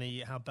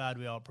certainly how bad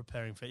we are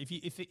preparing for it.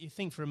 If you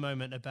think for a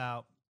moment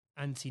about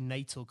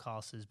antenatal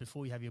classes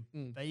before you have your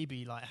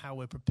baby, like how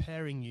we're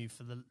preparing you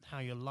for how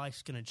your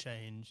life's going to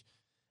change,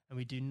 and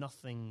we do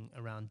nothing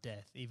around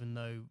death, even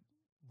though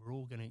we're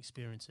all going to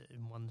experience it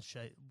in one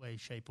way,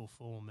 shape or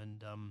form.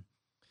 And,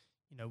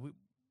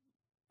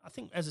 I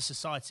think as a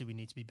society we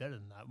need to be better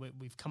than that.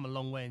 We've come a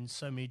long way in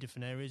so many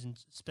different areas, and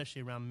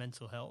especially around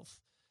mental health,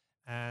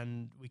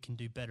 and we can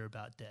do better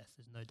about death.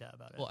 There's no doubt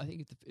about it. Well, I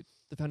think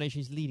the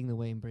foundation is leading the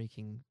way in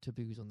breaking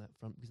taboos on that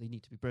front, because they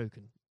need to be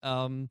broken.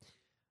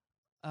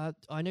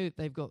 I know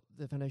the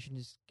foundation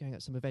is going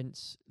out some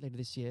events later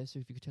this year, so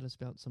if you could tell us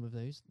about some of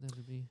those, that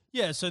would be...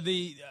 Yeah, so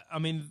we've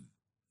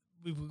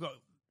got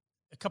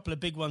a couple of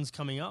big ones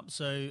coming up.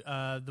 So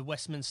the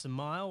Westminster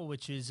Mile,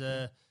 which is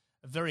a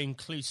very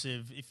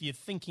inclusive, if you're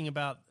think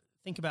about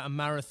a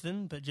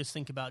marathon, but just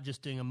think about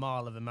just doing a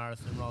mile of a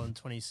marathon rather than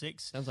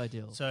 26. Sounds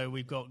ideal. So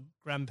we've got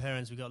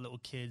grandparents, we've got little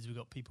kids, we've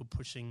got people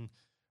pushing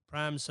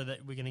prams, so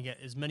that we're going to get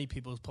as many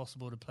people as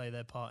possible to play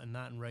their part in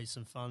that and raise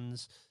some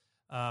funds.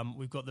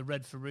 We've got the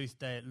Red for Ruth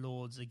Day at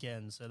Lord's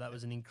again, so that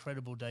was an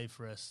incredible day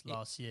for us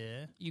last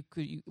year.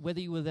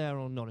 Whether you were there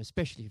or not,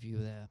 especially if you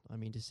were there, I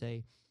mean to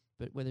say,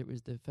 but whether it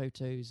was the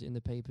photos in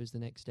the papers the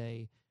next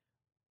day,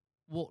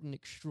 what an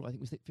I think it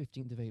was the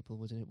 15th of April,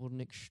 wasn't it? What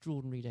an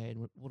extraordinary day,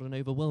 and what an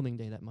overwhelming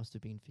day that must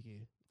have been for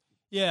you.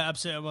 Yeah,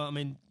 absolutely. Well, I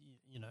mean,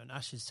 an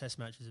Ashes Test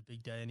match is a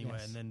big day anyway,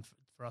 yes. And then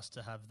for us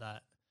to have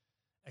that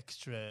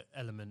extra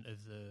element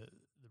of the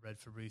Red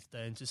for Ruth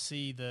Day, and to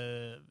see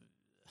the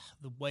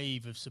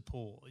wave of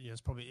support,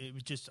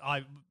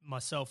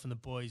 myself and the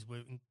boys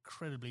were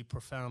incredibly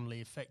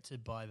profoundly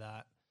affected by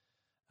that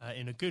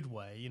in a good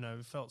way.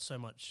 We felt so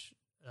much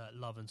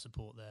love and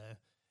support there.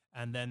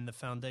 And then the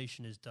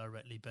foundation is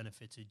directly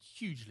benefited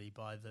hugely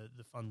by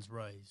the funds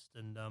raised.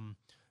 And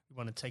we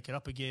want to take it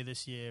up a gear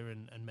this year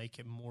and make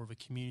it more of a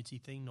community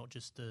thing, not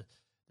just the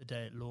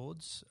day at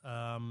Lord's.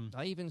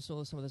 I even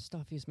saw some of the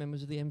stuffiest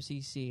members of the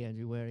MCC,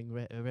 Andrew,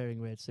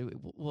 wearing red. So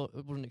what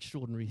an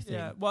extraordinary thing.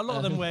 Yeah, well, a lot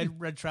of them wear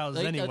red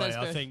trousers anyway,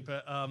 I think.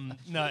 But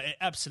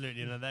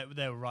absolutely.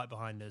 They were right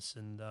behind us.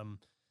 And,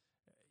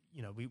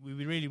 we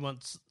really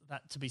want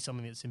that to be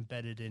something that's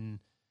embedded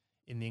in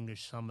the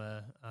English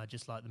summer,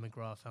 just like the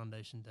McGrath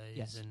Foundation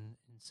Days in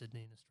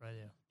Sydney in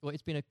Australia. Well,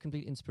 it's been a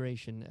complete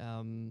inspiration,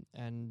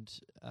 and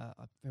I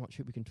very much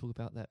hope we can talk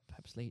about that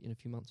perhaps late in a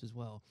few months as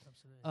well.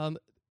 Absolutely.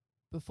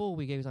 Before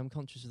we go, as I'm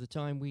conscious of the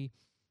time,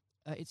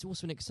 it's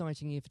also an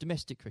exciting year for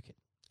domestic cricket,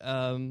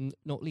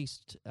 not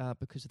least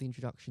because of the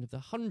introduction of the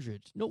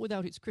 100, not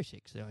without its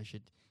critics, I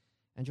should.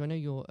 Andrew, I know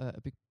you're a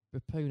big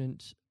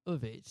proponent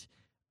of it.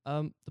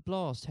 The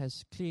Blast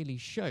has clearly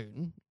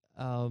shown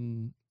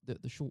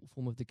the short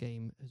form of the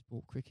game has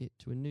brought cricket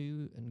to a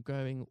new and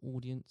growing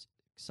audience,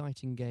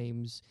 exciting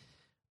games.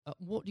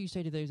 What do you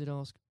say to those that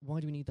ask, why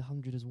do we need the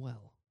 100 as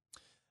well?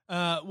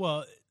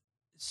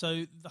 So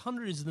the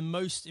 100 is the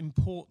most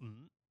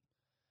important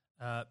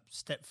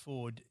step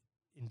forward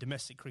in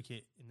domestic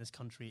cricket in this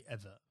country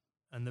ever.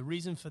 And the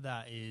reason for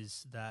that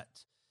is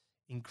that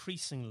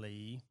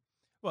increasingly,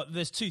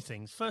 there's two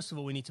things. First of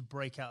all, we need to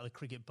break out of the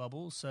cricket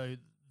bubble. So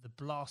the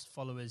Blast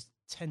followers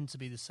tend to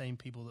be the same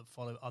people that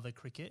follow other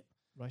cricket.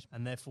 Right.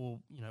 And therefore,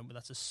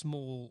 that's a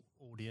small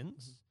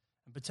audience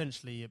and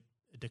potentially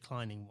a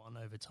declining one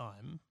over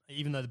time,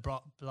 even though the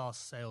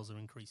Blast sales are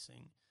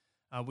increasing.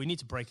 We need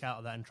to break out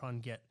of that and try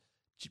and get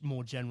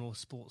more general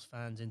sports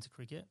fans into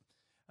cricket.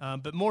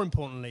 But more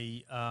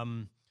importantly,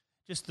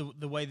 just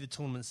the way the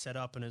tournament's set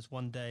up, and it's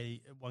one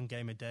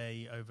game a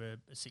day over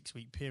a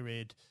 6-week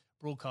period,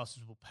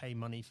 broadcasters will pay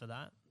money for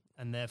that.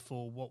 And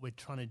therefore, what we're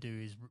trying to do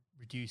is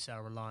reduce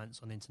our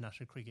reliance on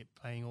international cricket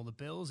paying all the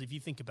bills. If you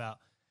think about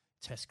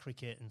Test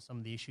cricket and some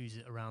of the issues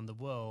around the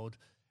world,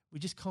 we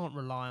just can't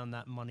rely on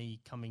that money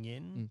coming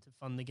in to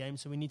fund the game.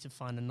 So we need to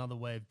find another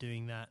way of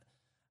doing that.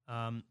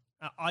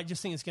 I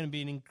just think it's going to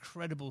be an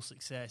incredible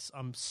success.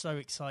 I'm so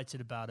excited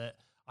about it.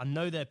 I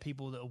know there are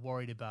people that are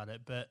worried about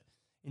it, but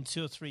in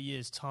 2 or 3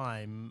 years'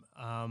 time,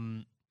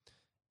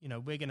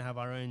 we're going to have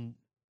our own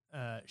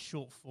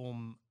short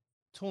form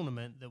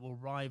tournament that will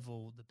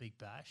rival the Big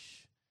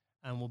Bash,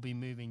 and we'll be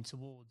moving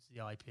towards the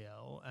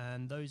IPL.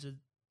 And those are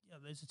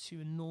two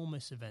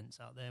enormous events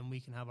out there, and we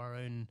can have our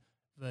own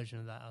version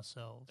of that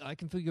ourselves. I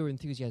can feel your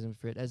enthusiasm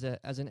for it. As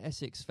an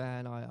Essex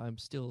fan, I'm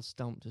still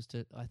stumped as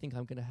to, I think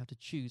I'm going to have to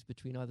choose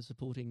between either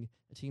supporting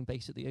a team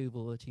based at the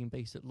Oval or a team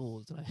based at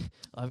Lords.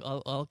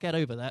 I'll get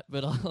over that,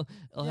 but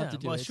I'll have to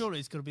do it. Well, surely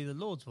it's got to be the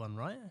Lords one,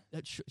 right?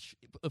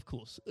 Of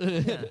course.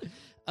 Yeah.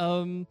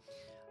 Sanju,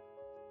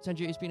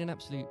 it's been an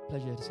absolute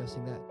pleasure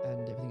discussing that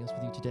and everything else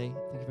with you today.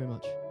 Thank you very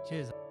much.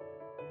 Cheers.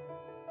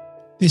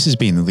 This has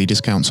been the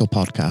Leaders Council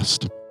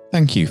podcast.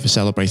 Thank you for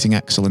celebrating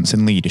excellence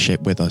in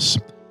leadership with us.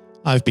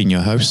 I've been your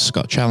host,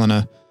 Scott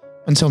Challoner.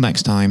 Until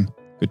next time,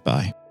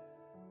 goodbye.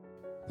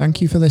 Thank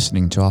you for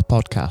listening to our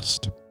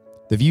podcast.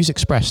 The views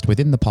expressed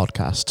within the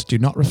podcast do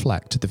not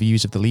reflect the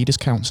views of the Leaders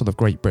Council of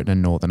Great Britain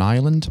and Northern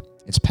Ireland,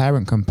 its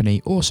parent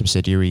company or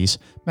subsidiaries,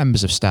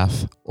 members of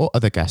staff, or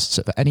other guests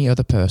of any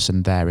other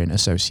person therein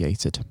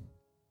associated.